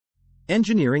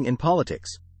Engineering in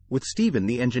Politics, with Stephen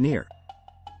the Engineer.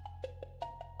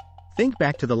 Think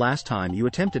back to the last time you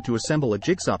attempted to assemble a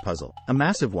jigsaw puzzle, a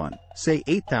massive one, say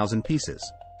 8,000 pieces.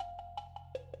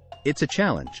 It's a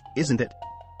challenge, isn't it?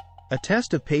 A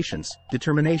test of patience,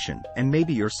 determination, and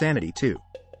maybe your sanity too.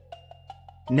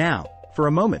 Now, for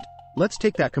a moment, let's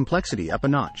take that complexity up a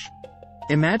notch.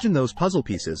 Imagine those puzzle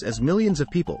pieces as millions of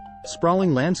people,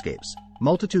 sprawling landscapes,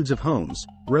 multitudes of homes,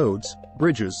 roads,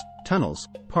 bridges, tunnels,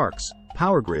 parks,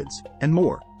 power grids, and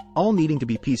more, all needing to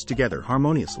be pieced together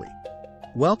harmoniously.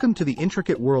 Welcome to the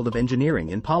intricate world of engineering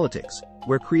in politics,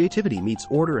 where creativity meets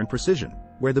order and precision,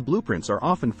 where the blueprints are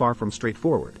often far from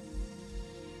straightforward.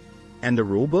 And the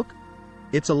rulebook?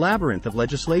 It's a labyrinth of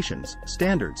legislations,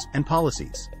 standards, and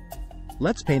policies.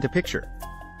 Let's paint a picture.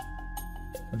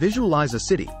 Visualize a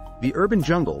city, the urban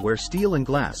jungle where steel and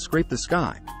glass scrape the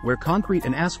sky, where concrete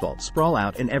and asphalt sprawl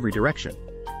out in every direction.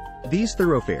 These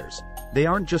thoroughfares, they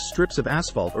aren't just strips of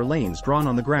asphalt or lanes drawn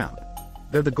on the ground.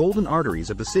 They're the golden arteries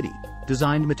of the city,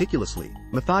 designed meticulously,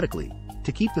 methodically,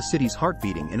 to keep the city's heart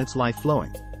beating and its life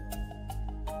flowing.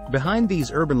 Behind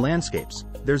these urban landscapes,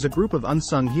 there's a group of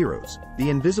unsung heroes, the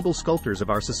invisible sculptors of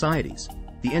our societies,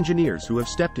 the engineers who have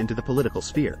stepped into the political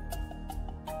sphere.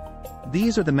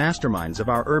 These are the masterminds of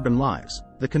our urban lives,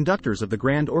 the conductors of the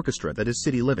grand orchestra that is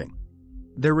city living.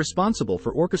 They're responsible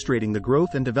for orchestrating the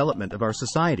growth and development of our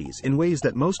societies in ways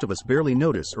that most of us barely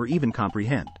notice or even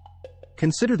comprehend.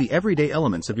 Consider the everyday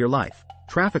elements of your life: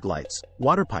 traffic lights,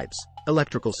 water pipes,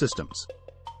 electrical systems.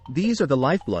 These are the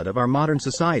lifeblood of our modern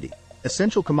society,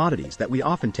 essential commodities that we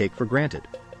often take for granted.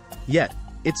 Yet,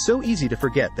 it's so easy to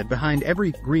forget that behind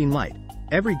every green light,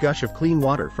 every gush of clean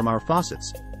water from our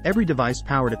faucets, every device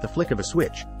powered at the flick of a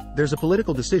switch, there's a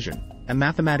political decision, a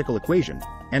mathematical equation,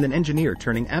 and an engineer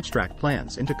turning abstract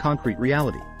plans into concrete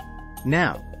reality.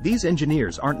 Now, these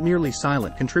engineers aren't merely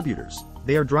silent contributors,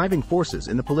 they are driving forces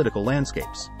in the political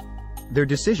landscapes. Their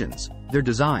decisions, their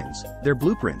designs, their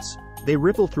blueprints, they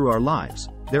ripple through our lives,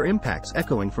 their impacts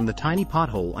echoing from the tiny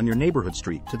pothole on your neighborhood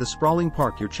street to the sprawling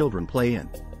park your children play in.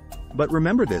 But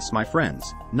remember this, my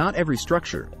friends, not every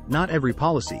structure, not every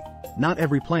policy, not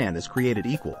every plan is created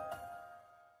equal.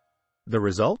 The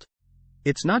result?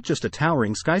 It's not just a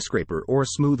towering skyscraper or a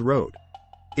smooth road.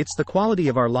 It's the quality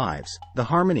of our lives, the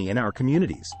harmony in our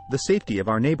communities, the safety of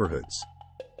our neighborhoods.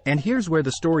 And here's where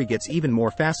the story gets even more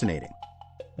fascinating.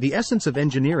 The essence of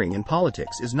engineering in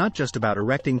politics is not just about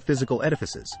erecting physical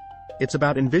edifices. It's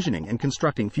about envisioning and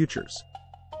constructing futures.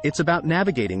 It's about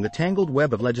navigating the tangled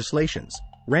web of legislations,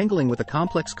 wrangling with a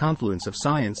complex confluence of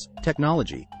science,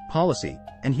 technology, policy,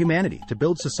 and humanity to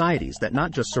build societies that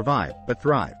not just survive, but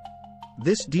thrive.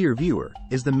 This, dear viewer,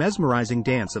 is the mesmerizing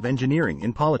dance of engineering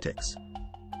in politics.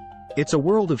 It's a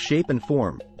world of shape and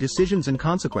form, decisions and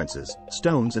consequences,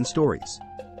 stones and stories.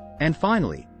 And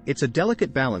finally, it's a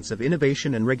delicate balance of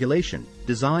innovation and regulation,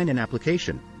 design and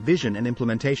application, vision and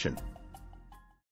implementation.